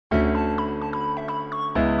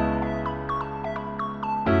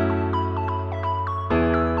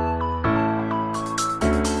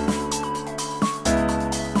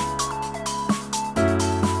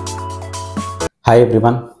Hi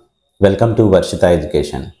everyone, welcome to Varshita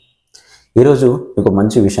education. ఈరోజు మీకు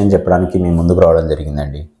మంచి విషయం చెప్పడానికి మేము ముందుకు రావడం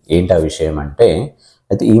జరిగిందండి. ఏంటి ఆ విషయం అంటే,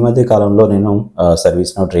 అయితే ఈ మధ్య కాలంలో నేను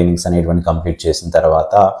సర్వీస్నౌ ట్రైనింగ్స్ అనేటువంటి కంప్లీట్ చేసిన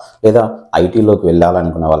తర్వాత లేదా ఐటీలోకి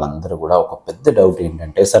వెళ్ళాలనుకున్న వాళ్ళందరూ కూడా ఒక పెద్ద డౌట్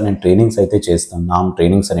ఏంటంటే, సార్ నేను ట్రైనింగ్స్ అయితే చేస్తున్నాం,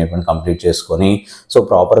 ట్రైనింగ్స్ అనేటువంటి కంప్లీట్ చేసుకొని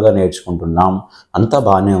ప్రాపర్గా నేర్చుకుంటున్నాం, అంతా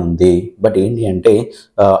బాగానే ఉంది. బట్ ఏంటి అంటే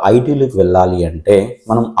ఐటీలోకి వెళ్ళాలి అంటే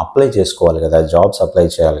మనం అప్లై చేసుకోవాలి కదా, జాబ్స్ అప్లై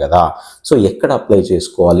చేయాలి కదా. ఎక్కడ అప్లై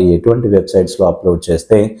చేసుకోవాలి, ఎటువంటి వెబ్సైట్స్లో అప్లోడ్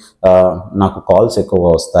చేస్తే నాకు కాల్స్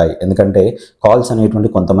ఎక్కువగా వస్తాయి? ఎందుకంటే కాల్స్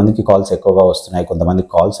అనేటువంటి కొంతమందికి కాల్స్ ఎక్కువగా వస్తున్నాయి, కొంతమంది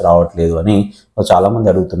కాల్స్ రావట్లేదు అని చాలామంది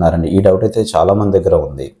అడుగుతున్నారండి. ఈ డౌట్ అయితే చాలామంది దగ్గర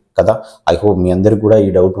ఉంది కదా. ఐ హోప్ మీ అందరికి కూడా ఈ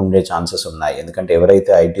డౌట్ ఉండే ఛాన్సెస్ ఉన్నాయి. ఎందుకంటే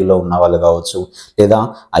ఎవరైతే ఐటీలో ఉన్న వాళ్ళు కావచ్చు లేదా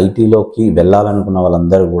ఐటీలోకి వెళ్ళాలనుకున్న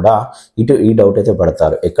వాళ్ళందరూ కూడా ఈ డౌట్ అయితే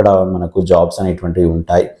పడతారు. ఎక్కడ మనకు జాబ్స్ అనేటువంటివి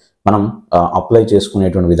ఉంటాయి, మనం అప్లై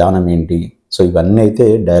చేసుకునేటువంటి విధానం ఏంటి? ఇవన్నీ అయితే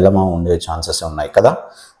డైలమా ఉండే ఛాన్సెస్ ఉన్నాయి కదా.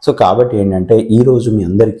 కాబట్టి ఏంటంటే ఈరోజు మీ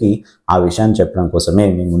అందరికీ ఆ విషయాన్ని చెప్పడం కోసమే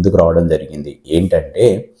మీ ముందుకు రావడం జరిగింది. ఏంటంటే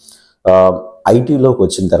ఐటీలోకి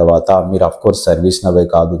వచ్చిన తర్వాత మీరు అఫ్కోర్స్ సర్వీస్నవే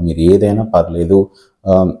కాదు, మీరు ఏదైనా పర్లేదు,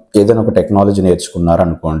 ఏదైనా ఒక టెక్నాలజీ నేర్చుకున్నారు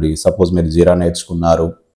అనుకోండి. సపోజ్ మీరు జీరా నేర్చుకున్నారు,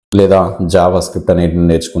 లేదా జావా స్క్రిప్ట్ అనేది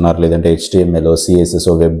నేర్చుకున్నారు, లేదంటే HTML, CSS,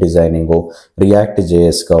 web designing, react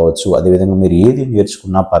JS కావచ్చు. అదేవిధంగా మీరు ఏది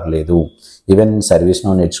నేర్చుకున్నా పర్లేదు, ఈవెన్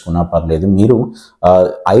సర్వీస్నౌ నేర్చుకున్నా పర్లేదు, మీరు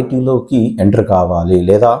ఐటీలోకి ఎంటర్ కావాలి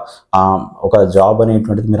లేదా ఒక జాబ్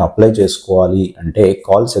అనేటువంటిది మీరు అప్లై చేసుకోవాలి అంటే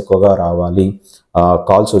కాల్స్ ఎక్కువగా రావాలి.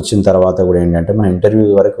 కాల్స్ వచ్చిన తర్వాత కూడా ఏంటంటే మనం ఇంటర్వ్యూ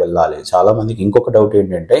వరకు వెళ్ళాలి. చాలామందికి ఇంకొక డౌట్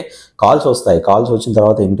ఏంటంటే కాల్స్ వస్తాయి, కాల్స్ వచ్చిన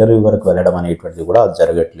తర్వాత ఇంటర్వ్యూ వరకు వెళ్ళడం అనేటువంటిది కూడా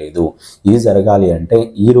జరగట్లేదు. ఇది జరగాలి అంటే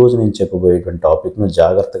ఈరోజు నేను చెప్పబోయేటువంటి టాపిక్ను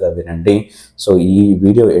జాగ్రత్తగా వినండి. ఈ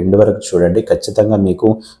వీడియో ఎండ్ వరకు చూడండి, ఖచ్చితంగా మీకు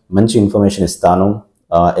మంచి ఇన్ఫర్మేషన్ ఇస్తాను.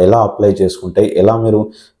 ఎలా అప్లై చేసుకుంటే, ఎలా మీరు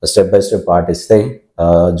స్టెప్ బై స్టెప్ పాటిస్తే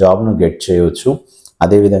జాబ్ను గెట్ చేయవచ్చు,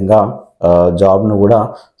 అదేవిధంగా జాబ్ను కూడా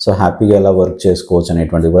హ్యాపీగా ఎలా వర్క్ చేసుకోవచ్చు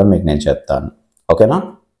అనేటువంటిది కూడా మీకు నేను చెప్తాను. ఓకేనా?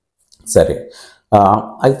 సరే,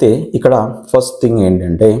 అయితే ఇక్కడ ఫస్ట్ థింగ్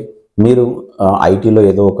ఏంటంటే, మీరు ఐటీలో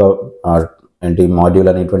ఏదో ఒక మాడ్యూల్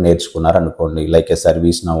అనేటువంటి నేర్చుకున్నారు అనుకోండి, లైక్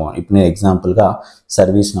సర్వీస్నౌ. ఇప్పుడు నేను ఎగ్జాంపుల్గా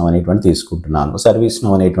సర్వీస్నౌ అనేటువంటి తీసుకుంటున్నాను.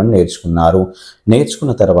 సర్వీస్నౌ అనేటువంటి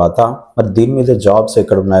నేర్చుకున్న తర్వాత మరి దీని మీద జాబ్స్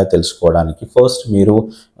ఎక్కడ ఉన్నాయో తెలుసుకోవడానికి ఫస్ట్ మీరు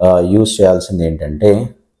యూజ్ చేయాల్సింది ఏంటంటే,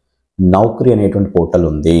 నౌకరీ అనేటువంటి పోర్టల్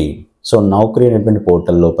ఉంది. నౌకరీ అనేటువంటి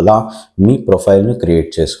పోర్టల్ లోపల మీ ప్రొఫైల్ని క్రియేట్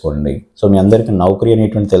చేసుకోండి. మీ అందరికీ నౌకరీ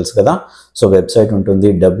అనేటువంటి తెలుసు కదా. వెబ్సైట్ ఉంటుంది,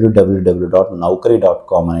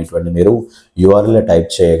 www.naukri.com అనేటువంటి మీరు URL టైప్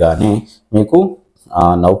చేయగానే మీకు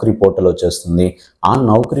నౌకరీ పోర్టల్ వచ్చేస్తుంది. ఆ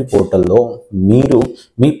నౌకరీ పోర్టల్లో మీరు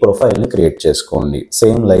మీ ప్రొఫైల్ని క్రియేట్ చేసుకోండి.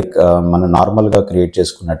 సేమ్ లైక్ మనం నార్మల్గా క్రియేట్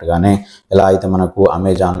చేసుకున్నట్టుగానే, ఎలా అయితే మనకు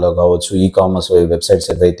అమెజాన్లో కావచ్చు, ఈకామర్స్ వెబ్సైట్స్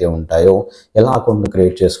ఏవైతే ఉంటాయో ఎలా అకౌంట్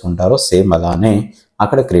క్రియేట్ చేసుకుంటారో సేమ్ అలానే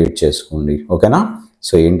అక్కడ క్రియేట్ చేసుకోండి. ఓకేనా?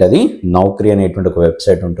 ఏంటది, నౌకరీ అనేటువంటి ఒక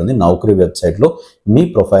వెబ్సైట్ ఉంటుంది. నౌకరీ వెబ్సైట్లో మీ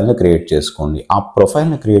ప్రొఫైల్ని క్రియేట్ చేసుకోండి. ఆ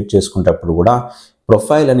ప్రొఫైల్ని క్రియేట్ చేసుకునేటప్పుడు కూడా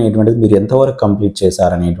ప్రొఫైల్ అనేటువంటిది మీరు ఎంతవరకు కంప్లీట్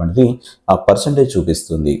చేశారనేటువంటిది ఆ పర్సంటేజ్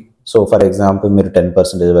చూపిస్తుంది. ఫర్ ఎగ్జాంపుల్ మీరు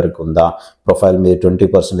 10% వరకు ఉందా, ప్రొఫైల్ మీద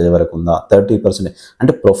 20% వరకు ఉందా, 30%,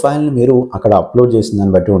 అంటే ప్రొఫైల్ని మీరు అక్కడ అప్లోడ్ చేసిన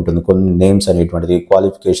దాన్ని బట్టి ఉంటుంది. కొన్ని నేమ్స్ అనేటువంటిది,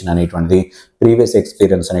 క్వాలిఫికేషన్ అనేటువంటిది, ప్రీవియస్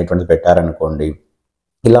ఎక్స్పీరియన్స్ అనేటువంటిది పెట్టారనుకోండి.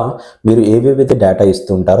 ఇలా మీరు ఏవేవైతే డేటా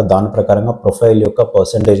ఇస్తుంటారో దాని ప్రకారంగా ప్రొఫైల్ యొక్క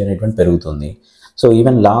పర్సంటేజ్ అనేటువంటి పెరుగుతుంది.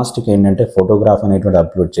 ఈవెన్ లాస్ట్కి ఏంటంటే ఫోటోగ్రాఫ్ అనేటువంటి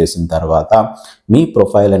అప్లోడ్ చేసిన తర్వాత మీ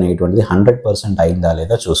ప్రొఫైల్ అనేటువంటిది 100% అయిందా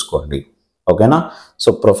లేదా చూసుకోండి. ఓకేనా?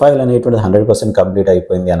 ప్రొఫైల్ అనేటువంటిది 100% కంప్లీట్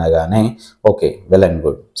అయిపోయింది అనగానే ఓకే, వెల్ అండ్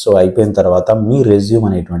గుడ్. అయిపోయిన తర్వాత మీ రెజ్యూమ్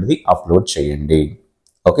అనేటువంటిది అప్లోడ్ చేయండి.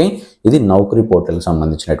 ఓకే, ఇది నౌకరీ పోర్టల్కి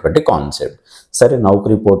సంబంధించినటువంటి కాన్సెప్ట్. సరే,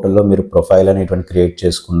 నౌకరీ పోర్టల్లో మీరు ప్రొఫైల్ అనేటువంటి క్రియేట్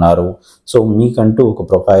చేసుకున్నారు. మీకంటూ ఒక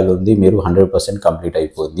ప్రొఫైల్ ఉంది, మీరు 100% కంప్లీట్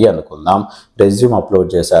అయిపోయింది అనుకుందాం. రెజ్యూమ్ అప్లోడ్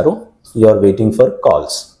చేశారు, you are waiting for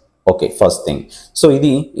calls. Okay, first thing.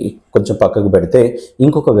 ఇది కొంచెం పక్కకు పెడితే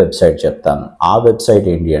ఇంకొక వెబ్సైట్ చెప్తాను. ఆ వెబ్సైట్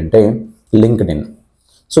ఏంటి అంటే లింక్డ్ఇన్.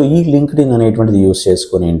 ఈ లింక్డ్ఇన్ అనేటువంటిది యూస్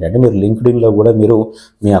చేసుకొని ఏంటంటే, మీరు లింక్డ్ఇన్లో కూడా మీరు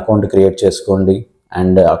మీ అకౌంట్ క్రియేట్ చేసుకోండి.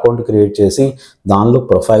 అండ్ అకౌంట్ క్రియేట్ చేసి దానిలో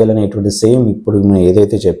ప్రొఫైల్ అనేటువంటి సేమ్ ఇప్పుడు నేను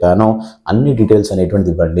ఏదైతే చెప్పానో అన్ని డీటెయిల్స్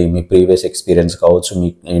అనేటువంటిది ఇవ్వండి. మీ ప్రీవియస్ ఎక్స్పీరియన్స్ కావచ్చు,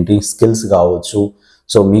 మీ స్కిల్స్ కావచ్చు,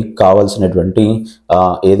 మీకు కావాల్సినటువంటి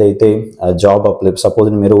ఏదైతే జాబ్ అప్లై, సపోజ్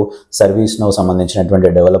మీరు సర్వీస్నౌ సంబంధించినటువంటి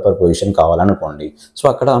డెవలపర్ పొజిషన్ కావాలనుకోండి.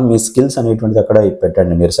 అక్కడ మీ స్కిల్స్ అనేటువంటిది అక్కడ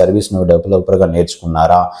పెట్టండి. మీరు సర్వీస్నౌ డెవలపర్గా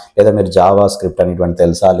నేర్చుకున్నారా, లేదా మీరు జావా స్క్రిప్ట్ అనేటువంటి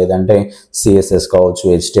తెలుసా, లేదంటే CSS కావచ్చు,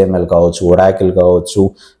 HTML కావచ్చు, ఒరాకిల్ కావచ్చు,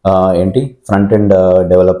 ఫ్రంట్ ఎండ్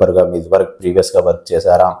డెవలపర్గా మీ వరకు ప్రీవియస్గా వర్క్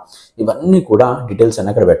చేశారా, ఇవన్నీ కూడా డీటెయిల్స్ అని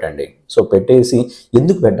అక్కడ పెట్టండి. పెట్టేసి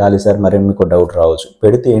ఎందుకు పెట్టాలి సార్ మరి మీకు డౌట్ రావచ్చు.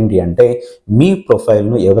 పెడితే ఏంటి అంటే మీ ప్రొఫైల్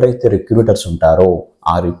ప్రొఫైల్ను ఎవరైతే రిక్రూటర్స్ ఉంటారో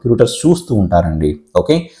ఆ రిక్రూటర్స్ చూస్తూ ఉంటారండి.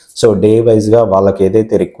 ఓకే, సో డే వైజ్గా వాళ్ళకి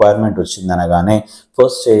ఏదైతే రిక్వైర్మెంట్ వచ్చిందనగానే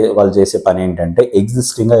ఫస్ట్ వాళ్ళు చేసే పని ఏంటంటే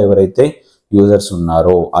ఎగ్జిస్టింగ్గా ఎవరైతే యూజర్స్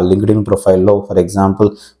ఉన్నారో ఆ లింక్డ్ఇన్ ప్రొఫైల్లో ఫర్ ఎగ్జాంపుల్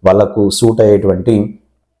వాళ్ళకు సూట్ అయ్యేటువంటి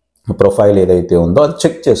ప్రొఫైల్ ఏదైతే ఉందో అది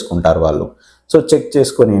చెక్ చేసుకుంటారు వాళ్ళు. సో చెక్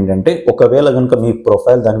చేసుకొని ఏంటంటే ఒకవేళ కనుక మీ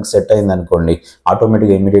ప్రొఫైల్ దానికి సెట్ అయింది అనుకోండి,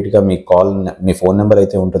 ఆటోమేటిక్గా ఇమీడియట్గా మీ కాల్, మీ ఫోన్ నెంబర్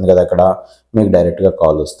అయితే ఉంటుంది కదా అక్కడ, మీకు డైరెక్ట్గా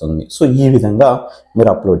కాల్ వస్తుంది. సో ఈ విధంగా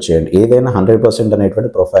మీరు అప్లోడ్ చేయండి. ఏదైనా 100%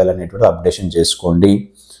 అనేటువంటి ప్రొఫైల్ అనేటువంటి అప్డేషన్ చేసుకోండి.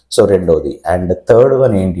 సో రెండోది. అండ్ థర్డ్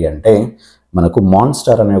వన్ ఏంటి అంటే మనకు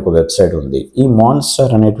మాన్స్టర్ అనే ఒక వెబ్సైట్ ఉంది. ఈ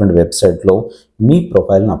మాన్స్టర్ అనేటువంటి వెబ్సైట్లో మీ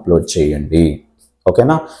ప్రొఫైల్ని అప్లోడ్ చేయండి.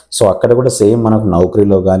 ఓకేనా. సో అక్కడ కూడా సేమ్ మనకు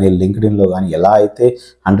నౌకరీలో కానీ లింక్డ్ఇన్లో కానీ ఎలా అయితే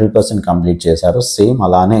 100% కంప్లీట్ చేశారో సేమ్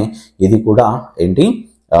అలానే ఇది కూడా ఏంటి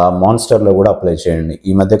మాన్స్టర్లో కూడా అప్లై చేయండి.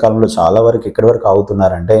 ఈ మధ్యకాలంలో చాలా వరకు ఎక్కడి వరకు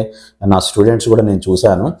అవుతున్నారంటే, నా స్టూడెంట్స్ కూడా నేను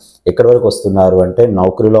చూశాను, ఎక్కడి వరకు వస్తున్నారు అంటే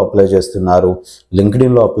నౌకరీలో అప్లై చేస్తున్నారు,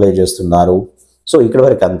 లింక్డ్ఇన్లో అప్లై చేస్తున్నారు. సో ఇక్కడ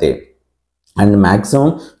వరకు అంతే. అండ్ మ్యాక్సిమం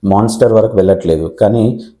మాన్స్టర్ వరకు వెళ్ళట్లేదు, కానీ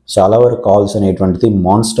చాలా వరకు కాల్స్ అనేటువంటిది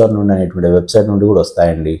మాన్స్టర్ నుండి అనేటువంటి వెబ్సైట్ నుండి కూడా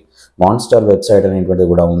వస్తాయండి. మాన్స్టర్ వెబ్సైట్ అనేటువంటిది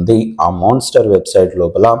కూడా ఉంది. ఆ మాన్స్టర్ వెబ్సైట్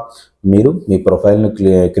లోపల మీరు మీ ప్రొఫైల్ని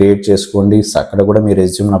క్రియేట్ చేసుకోండి. అక్కడ కూడా మీ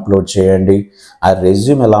రెజ్యూమ్ని అప్లోడ్ చేయండి. ఆ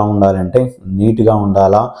రెజ్యూమ్ ఎలా ఉండాలంటే నీట్గా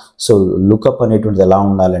ఉండాలా. సో లుకప్ అనేటువంటిది ఎలా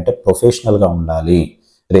ఉండాలంటే ప్రొఫెషనల్గా ఉండాలి.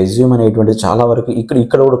 రెజ్యూమ్ అనేటువంటిది చాలా వరకు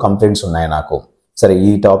ఇక్కడ కూడా కంప్లైంట్స్ ఉన్నాయి నాకు. సరే, ఈ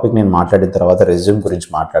టాపిక్ నేను మాట్లాడిన తర్వాత రెజ్యూమ్ గురించి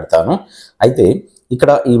మాట్లాడతాను. అయితే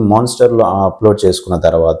ఇక్కడ ఈ మాన్స్టర్లో అప్లోడ్ చేసుకున్న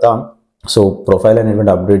తర్వాత సో ప్రొఫైల్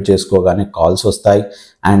అనేటువంటి అప్డేట్ చేసుకోగానే కాల్స్ వస్తాయి.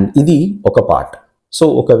 అండ్ ఇది ఒక పార్ట్. సో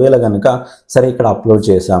ఒకవేళ కనుక సరే ఇక్కడ అప్లోడ్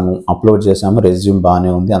చేసాము, రెజ్యూమ్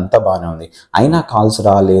బాగానే ఉంది, అంతా బాగానే ఉంది, అయినా కాల్స్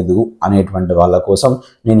రాలేదు అనేటువంటి వాళ్ళ కోసం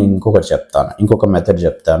నేను ఇంకొక మెథడ్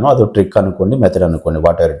చెప్తాను. అదో ట్రిక్ అనుకోండి, మెథడ్ అనుకోండి,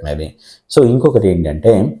 what ever it may be. So ఇంకొకటి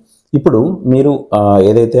ఏంటంటే, ఇప్పుడు మీరు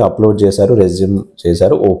ఏదైతే అప్లోడ్ చేశారో, రెజ్యూమ్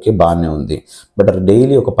చేశారో, ఓకే బాగానే ఉంది. బట్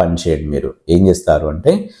డైలీ ఒక పని చేయండి. మీరు ఏం చేస్తారు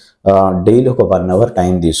అంటే డైలీ ఒక 1 అవర్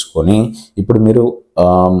టైం తీసుకొని, ఇప్పుడు మీరు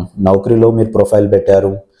నౌకరీలో మీరు ప్రొఫైల్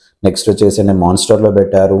పెట్టారు, నెక్స్ట్ వచ్చేసి మాన్స్టర్లో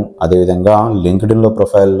పెట్టారు, అదేవిధంగా లింక్డ్ఇన్లో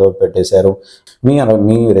ప్రొఫైల్లో పెట్టేశారు,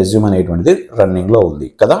 మీ రెజ్యూమ్ అనేటువంటిది రన్నింగ్లో ఉంది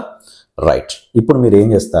కదా, రైట్. ఇప్పుడు మీరు ఏం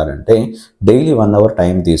చేస్తారంటే డైలీ 1 అవర్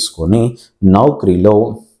టైం తీసుకొని నౌకరీలో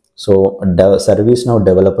సో సర్వీస్నౌ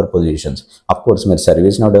డెవలపర్ పొజిషన్స్, అఫ్కోర్స్ మీరు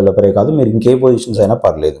సర్వీస్నౌ డెవలపరే కాదు, మీరు ఇంకే పొజిషన్స్ అయినా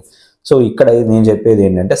పర్లేదు. సో ఇక్కడ నేను చెప్పేది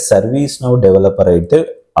ఏంటంటే సర్వీస్నౌ డెవలపర్ అయితే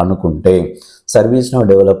అనుకుంటే సర్వీస్నౌ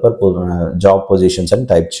డెవలపర్ జాబ్ పొజిషన్స్ అని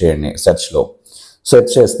టైప్ చేయండి సెర్చ్లో.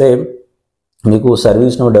 సెర్చ్ చేస్తే మీకు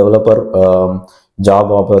సర్వీస్నౌ డెవలపర్ జాబ్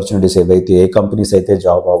ఆపర్చునిటీస్ ఏవైతే ఏ కంపెనీస్ అయితే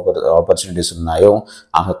జాబ్ ఆపర్చునిటీస్ ఉన్నాయో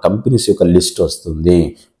ఆ కంపెనీస్ యొక్క లిస్ట్ వస్తుంది.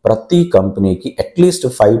 ప్రతి కంపెనీకి అట్లీస్ట్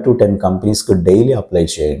 5 to 10 కంపెనీస్కి డైలీ అప్లై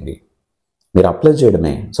చేయండి. మీరు అప్లై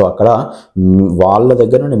చేయడమే. సో అక్కడ వాళ్ళ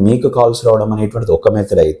దగ్గర నుండి మీకు కాల్స్ రావడం అనేటువంటిది ఒక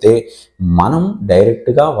మెథడ్ అయితే, మనం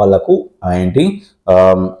డైరెక్ట్గా వాళ్ళకు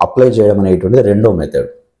అప్లై చేయడం అనేటువంటిది రెండో మెథడ్.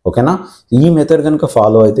 ఓకేనా. ఈ మెథడ్ కనుక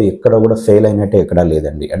ఫాలో అయితే ఎక్కడ కూడా ఫెయిల్ అయినట్టే ఎక్కడా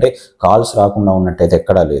లేదండి. అంటే కాల్స్ రాకుండా ఉన్నట్టయితే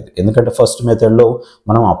ఎక్కడా లేదు. ఎందుకంటే ఫస్ట్ మెథడ్లో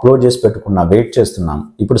మనం అప్లోడ్ చేసి పెట్టుకున్నాం, వెయిట్ చేస్తున్నాం.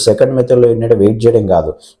 ఇప్పుడు సెకండ్ మెథడ్లో ఏంటంటే వెయిట్ చేయడం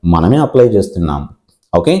కాదు, మనమే అప్లై చేస్తున్నాం.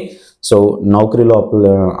 ఓకే. సో నౌకరీలో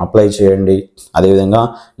అప్లై చేయండి. అదేవిధంగా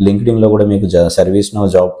లింక్డ్ఇన్లో కూడా మీకు సర్వీస్నౌ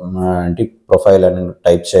జాబ్ ప్రొఫైల్ అని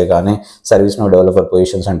టైప్ చేయగానే, సర్వీస్నౌ డెవలపర్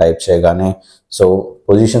పొజిషన్స్ అని టైప్ చేయగానే సో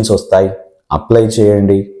పొజిషన్స్ వస్తాయి, అప్లై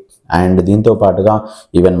చేయండి. అండ్ దీంతో పాటుగా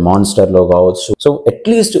ఈవెన్ మాన్స్టర్లో కావచ్చు. సో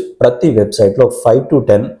అట్లీస్ట్ ప్రతి వెబ్సైట్లో 5 to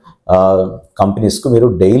 10 కంపెనీస్కు మీరు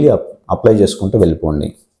డైలీ అప్లై చేసుకుంటూ వెళ్ళిపోండి.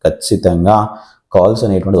 ఖచ్చితంగా కాల్స్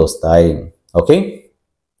అనేటువంటిది వస్తాయి. ఓకే,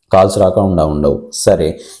 కాల్స్ రాకుండా ఉండవు. సరే,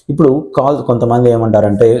 ఇప్పుడు కొంతమంది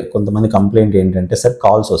ఏమంటారంటే, కొంతమంది కంప్లైంట్ ఏంటంటే, సార్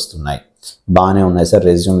కాల్స్ వస్తున్నాయి, బాగానే ఉన్నాయి సార్,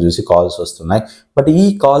 రెజ్యూమ్ చూసి కాల్స్ వస్తున్నాయి, బట్ ఈ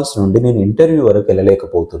కాల్స్ నుండి నేను ఇంటర్వ్యూ వరకు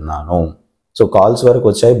వెళ్ళలేకపోతున్నాను. సో కాల్స్ వరకు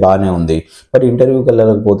వచ్చాయి, బాగానే ఉంది, బట్ ఇంటర్వ్యూకి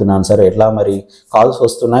వెళ్ళలేకపోతున్నాను సార్, ఎట్లా మరి? కాల్స్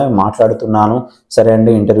వస్తున్నాయి, మాట్లాడుతున్నాను, సరే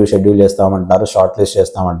అండి ఇంటర్వ్యూ షెడ్యూల్ చేస్తామంటున్నారు, షార్ట్ లిస్ట్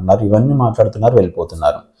చేస్తామంటున్నారు, ఇవన్నీ మాట్లాడుతున్నారు,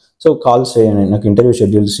 వెళ్ళిపోతున్నారు. సో కాల్స్ నాకు ఇంటర్వ్యూ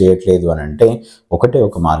షెడ్యూల్స్ చేయట్లేదు అని అంటే ఒకటే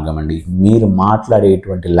ఒక మార్గం అండి, మీరు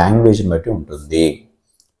మాట్లాడేటువంటి లాంగ్వేజ్ని బట్టి ఉంటుంది.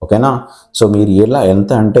 ఓకేనా. సో మీరు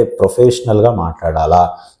ఎంత అంటే ప్రొఫెషనల్గా మాట్లాడాలా.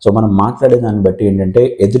 సో మనం మాట్లాడే దాన్ని బట్టి ఏంటంటే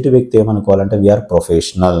ఎదుటి వ్యక్తి ఏమనుకోవాలంటే we are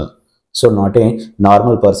professional, so not a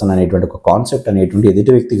normal person అనేటువంటి ఒక కాన్సెప్ట్ అనేటువంటి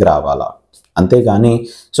ఎదుటి వ్యక్తికి రావాలా. అంతేగాని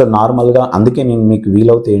సో నార్మల్గా, అందుకే నేను మీకు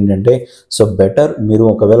వీలవుతే ఏంటంటే, సో బెటర్ మీరు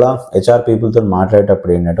ఒకవేళ హెచ్ఆర్ పీపుల్తో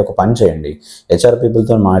మాట్లాడేటప్పుడు ఏంటంటే ఒక పని చేయండి. హెచ్ఆర్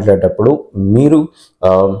పీపుల్తో మాట్లాడేటప్పుడు మీరు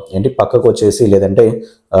పక్కకు వచ్చేసి, లేదంటే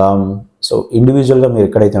సో ఇండివిజువల్గా మీరు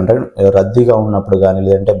ఎక్కడైతే ఉంటారో రద్దీగా ఉన్నప్పుడు కానీ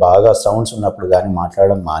లేదంటే బాగా సౌండ్స్ ఉన్నప్పుడు కానీ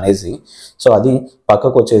మాట్లాడడం మానేసి సో అది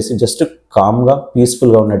పక్కకు వచ్చేసి జస్ట్ కామ్గా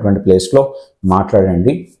పీస్ఫుల్గా ఉన్నటువంటి ప్లేస్లో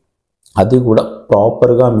మాట్లాడండి. అది కూడా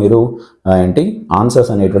ప్రాపర్గా మీరు ఏంటి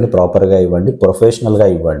ఆన్సర్స్ అనేటువంటి ప్రాపర్గా ఇవ్వండి, ప్రొఫెషనల్గా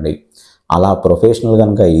ఇవ్వండి. అలా ప్రొఫెషనల్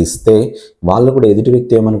కనుక ఇస్తే వాళ్ళు కూడా ఎదుటి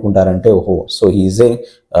వ్యక్తి ఏమనుకుంటారంటే ఓహో so he's A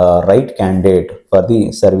right candidate for the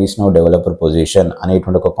ServiceNow developer position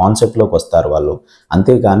అనేటువంటి ఒక కాన్సెప్ట్లోకి వస్తారు వాళ్ళు.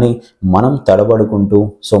 అంతేగాని మనం తడబడుకుంటూ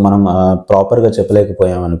సో మనం ప్రాపర్గా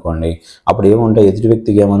చెప్పలేకపోయామనుకోండి, అప్పుడు ఏముంటే ఎదుటి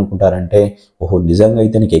వ్యక్తికి ఏమనుకుంటారంటే ఓహో నిజంగా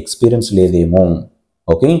ఇతనికి ఎక్స్పీరియన్స్ లేదేమో,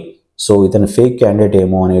 ఓకే సో ఇతను ఫేక్ క్యాండిడేట్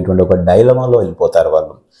ఏమో అనేటువంటి ఒక డైలమాలో వెళ్ళిపోతారు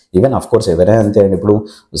వాళ్ళు. ఈవెన్ అఫ్ కోర్స్ ఎవరైనా అంతే అండి. ఇప్పుడు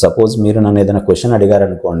సపోజ్ మీరు నన్ను ఏదైనా క్వశ్చన్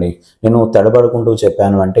అడిగారనుకోండి, నేను తడబడుకుంటూ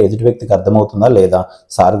చెప్పాను అంటే ఎదుటి వ్యక్తికి అర్థమవుతుందా లేదా,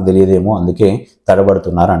 సార్కి తెలియదేమో అందుకే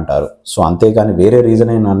తడబడుతున్నారు అంటారు. సో అంతేకాని వేరే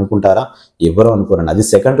రీజన్ అని అనుకుంటారా, ఎవరు అనుకోరండి, అది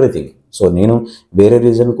సెకండరీ థింగ్. సో నేను వేరే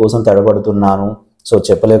రీజన్ కోసం తడబడుతున్నాను, సో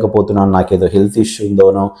చెప్పలేకపోతున్నాను, నాకేదో హెల్త్ ఇష్యూ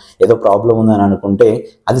ఉందోనో ఏదో ప్రాబ్లం ఉందని అనుకుంటే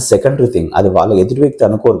అది సెకండరీ థింగ్, అది వాళ్ళ ఎదుటి వ్యక్తి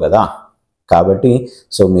అనుకోరు కదా. కాబట్టి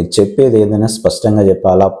సో మీరు చెప్పేది ఏదైనా స్పష్టంగా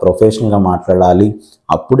చెప్పాలా, ప్రొఫెషనల్గా మాట్లాడాలి.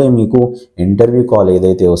 అప్పుడే మీకు ఇంటర్వ్యూ కాల్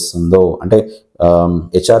ఏదైతే వస్తుందో అంటే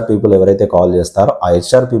HR పీపుల్ ఎవరైతే కాల్ చేస్తారో ఆ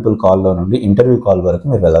HR పీపుల్ కాల్లో నుండి ఇంటర్వ్యూ కాల్ వరకు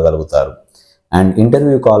మీరు వెళ్ళగలుగుతారు. అండ్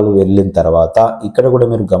ఇంటర్వ్యూ కాల్ వెళ్ళిన తర్వాత ఇక్కడ కూడా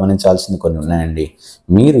మీరు గమనించాల్సింది కొన్ని ఉన్నాయండి.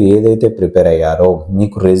 మీరు ఏదైతే ప్రిపేర్ అయ్యారో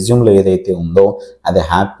మీకు రెజ్యూమ్లో ఏదైతే ఉందో అది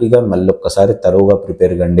హ్యాపీగా మళ్ళీ ఒక్కసారి తరువుగా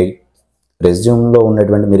ప్రిపేర్ కండి. రెజ్యూమ్లో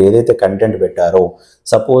ఉన్నటువంటి మీరు ఏదైతే కంటెంట్ పెట్టారో,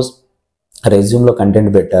 సపోజ్ రెజ్యూమ్లో కంటెంట్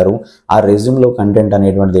పెట్టారు, ఆ రెజ్యూమ్లో కంటెంట్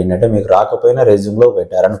అనేటువంటిది ఏంటంటే మీకు రాకపోయినా రెజ్యూమ్లో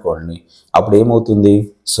పెట్టారనుకోండి, అప్పుడు ఏమవుతుంది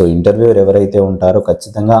సో ఇంటర్వ్యూర్ ఎవరైతే ఉంటారో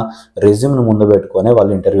ఖచ్చితంగా రెజ్యూమ్ను ముందు పెట్టుకొని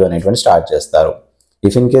వాళ్ళు ఇంటర్వ్యూ అనేటువంటి స్టార్ట్ చేస్తారు.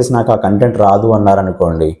 ఇఫ్ ఇన్ కేస్ నాకు ఆ కంటెంట్ రాదు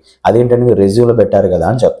అన్నారనుకోండి, అదేంటంటే మీరు రెజ్యూమ్లో పెట్టారు కదా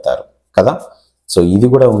అని చెప్తారు కదా. సో ఇది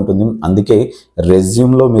కూడా ఉంటుంది. అందుకే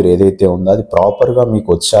రెజ్యూమ్లో మీరు ఏదైతే ఉందో అది ప్రాపర్గా మీకు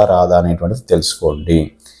వచ్చా రాదా అనేటువంటిది తెలుసుకోండి.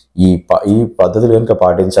 ఈ పద్ధతులు కనుక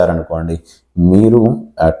పాటించారనుకోండి, మీరు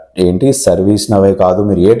ఏంటి ServiceNow కాదు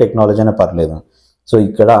మీరు ఏ టెక్నాలజీ అయినా పర్లేదు, సో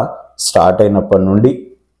ఇక్కడ స్టార్ట్ అయినప్పటి నుండి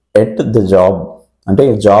ఎట్ ద జాబ్ అంటే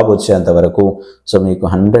జాబ్ వచ్చేంత వరకు సో మీకు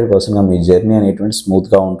 100%గా మీ జర్నీ అనేటువంటి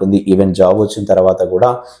స్మూత్గా ఉంటుంది. ఈవెన్ జాబ్ వచ్చిన తర్వాత కూడా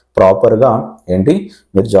ప్రాపర్గా ఏంటి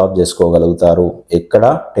మీరు జాబ్ చేసుకోగలుగుతారు, ఎక్కడ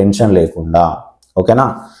టెన్షన్ లేకుండా, ఓకేనా.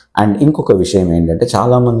 అండ్ ఇంకొక విషయం ఏంటంటే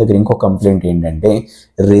చాలామంది దగ్గర ఇంకొక కంప్లైంట్ ఏంటంటే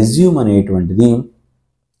రెజ్యూమ్ అనేటువంటిది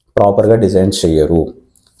ప్రాపర్గా డిజైన్ చేయరు.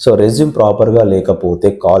 సో రెజ్యూమ్ ప్రాపర్గా లేకపోతే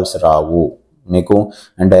కాల్స్ రావు మీకు.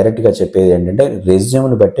 అండ్ డైరెక్ట్గా చెప్పేది ఏంటంటే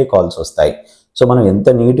రెజ్యూమ్ని బట్టే కాల్స్ వస్తాయి. సో మనం ఎంత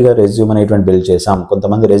నీట్గా రెజ్యూమ్ అనేటువంటి బిల్డ్ చేసాం,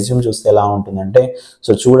 కొంతమంది రెజ్యూమ్ చూస్తే ఎలా ఉంటుందంటే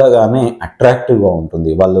సో చూడగానే అట్రాక్టివ్గా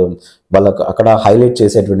ఉంటుంది, వాళ్ళకు అక్కడ హైలైట్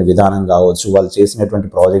చేసేటువంటి విధానం కావచ్చు, వాళ్ళు చేసినటువంటి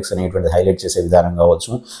ప్రాజెక్ట్స్ అనేటువంటి హైలైట్ చేసే విధానం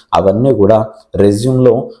కావచ్చు, అవన్నీ కూడా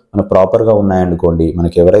రెజ్యూమ్లో మన ప్రాపర్గా ఉన్నాయనుకోండి,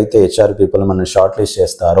 మనకి ఎవరైతే HR పీపుల్ మనం షార్ట్ లిస్ట్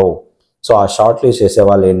చేస్తారో సో ఆ షార్ట్ లిస్ట్ చేసే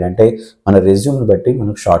వాళ్ళు ఏంటంటే మన రెజ్యూమ్ని బట్టి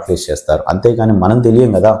మనకు షార్ట్ లిస్ట్ చేస్తారు. అంతేకాని మనం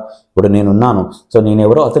తెలియం కదా. ఇప్పుడు నేనున్నాను, సో నేను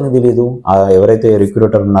ఎవరో అతనికి తెలియదు, ఎవరైతే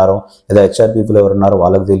రిక్రూటర్ ఉన్నారో లేదా HR పీపుల్ ఎవరు ఉన్నారో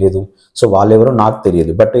వాళ్ళకి తెలియదు, సో వాళ్ళు ఎవరో నాకు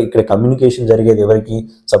తెలియదు. బట్ ఇక్కడ కమ్యూనికేషన్ జరిగేది ఎవరికి,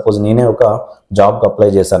 సపోజ్ నేనే ఒక జాబ్కి అప్లై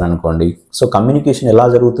చేశాను అనుకోండి, సో కమ్యూనికేషన్ ఎలా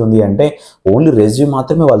జరుగుతుంది అంటే ఓన్లీ రెజ్యూమ్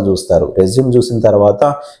మాత్రమే వాళ్ళు చూస్తారు. రెజ్యూమ్ చూసిన తర్వాత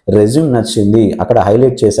రెజ్యూమ్ నచ్చింది, అక్కడ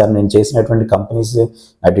హైలైట్ చేశాను నేను చేసినటువంటి కంపెనీస్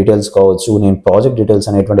డీటెయిల్స్ కావచ్చు, నేను ప్రాజెక్ట్ డీటెయిల్స్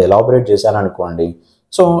అనేటువంటి ఎలాబొరేట్ చేశాను అనుకోండి,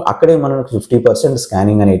 సో అక్కడే మనకు 50%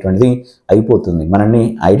 స్కానింగ్ అనేటువంటిది అయిపోతుంది. మనల్ని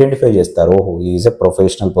ఐడెంటిఫై చేస్తారు, ఓహో is a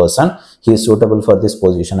professional person, he is suitable for this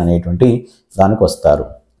position అనేటువంటి దానికి వస్తారు.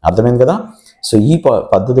 అర్థమైంది కదా. సో ఈ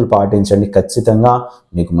పద్ధతులు పాటించండి, ఖచ్చితంగా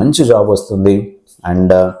మీకు మంచి జాబ్ వస్తుంది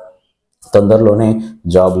అండ్ తొందరలోనే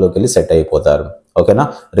జాబ్లోకి వెళ్ళి సెట్ అయిపోతారు, ఓకేనా.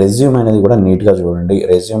 రెజ్యూమ్ అనేది కూడా నీట్గా చూడండి,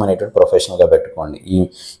 రెజ్యూమ్ అనేటువంటి ప్రొఫెషనల్గా పెట్టుకోండి.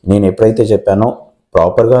 నేను ఎప్పుడైతే చెప్పానో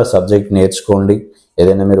ప్రాపర్గా సబ్జెక్ట్ నేర్చుకోండి.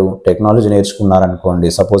 ఏదైనా మీరు టెక్నాలజీ నేర్చుకున్నారనుకోండి,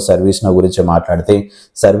 సపోజ్ ServiceNow గురించి మాట్లాడితే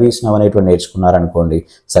ServiceNow అనేటువంటి నేర్చుకున్నారనుకోండి,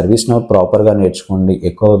 ServiceNow ప్రాపర్గా నేర్చుకోండి.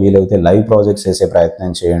 ఎక్కువ వీలైతే లైవ్ ప్రాజెక్ట్స్ చేసే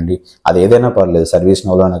ప్రయత్నం చేయండి. అది ఏదైనా పర్లేదు,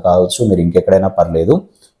 ServiceNowలోనే కావచ్చు, మీరు ఇంకెక్కడైనా పర్లేదు.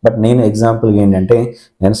 బట్ నేను ఎగ్జాంపుల్ ఏంటంటే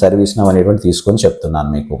నేను ServiceNow అనేటువంటి తీసుకొని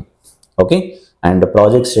చెప్తున్నాను మీకు, ఓకే. అండ్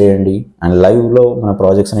ప్రాజెక్ట్స్ చేయండి అండ్ లైవ్లో మన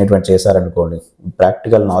ప్రాజెక్ట్స్ అనేటువంటి చేశారనుకోండి,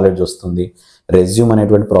 ప్రాక్టికల్ నాలెడ్జ్ వస్తుంది. రెజ్యూమ్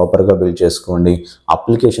అనేటువంటి ప్రాపర్గా బిల్డ్ చేసుకోండి.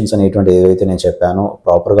 అప్లికేషన్స్ అనేటువంటి ఏదైతే నేను చెప్పానో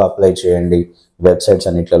ప్రాపర్గా అప్లై చేయండి వెబ్సైట్స్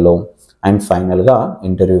అన్నిట్లలో. అండ్ ఫైనల్గా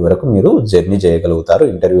ఇంటర్వ్యూ వరకు మీరు జర్నీ చేయగలుగుతారు.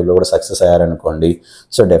 ఇంటర్వ్యూలో కూడా success అయ్యారనుకోండి,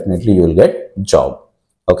 so definitely you will get job,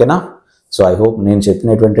 ఓకేనా. సో ఐ హోప్ నేను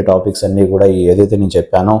చెప్పినటువంటి టాపిక్స్ అన్నీ కూడా ఏదైతే నేను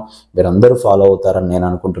చెప్పానో మీరందరూ ఫాలో అవుతారని నేను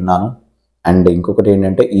అనుకుంటున్నాను. అండ్ ఇంకొకటి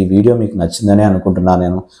ఏంటంటే ఈ వీడియో మీకు నచ్చిందనే అనుకుంటున్నాను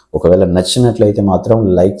నేను. ఒకవేళ నచ్చినట్లయితే మాత్రం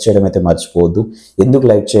లైక్ చేయడం అయితే మర్చిపోవద్దు. ఎందుకు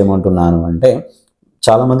లైక్ చేయమంటున్నాను అంటే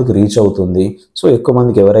చాలామందికి రీచ్ అవుతుంది. సో ఎక్కువ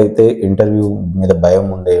మందికి ఎవరైతే ఇంటర్వ్యూ మీద భయం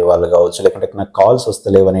ఉండే వాళ్ళు కావచ్చు, లేకుంటే నాకు కాల్స్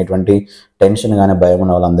వస్తలేవు అనేటువంటి టెన్షన్ కానీ భయం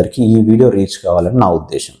ఉన్న వాళ్ళందరికీ ఈ వీడియో రీచ్ కావాలని నా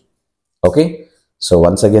ఉద్దేశం. Okay, so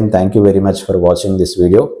once again thank you very much for watching this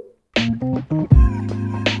video.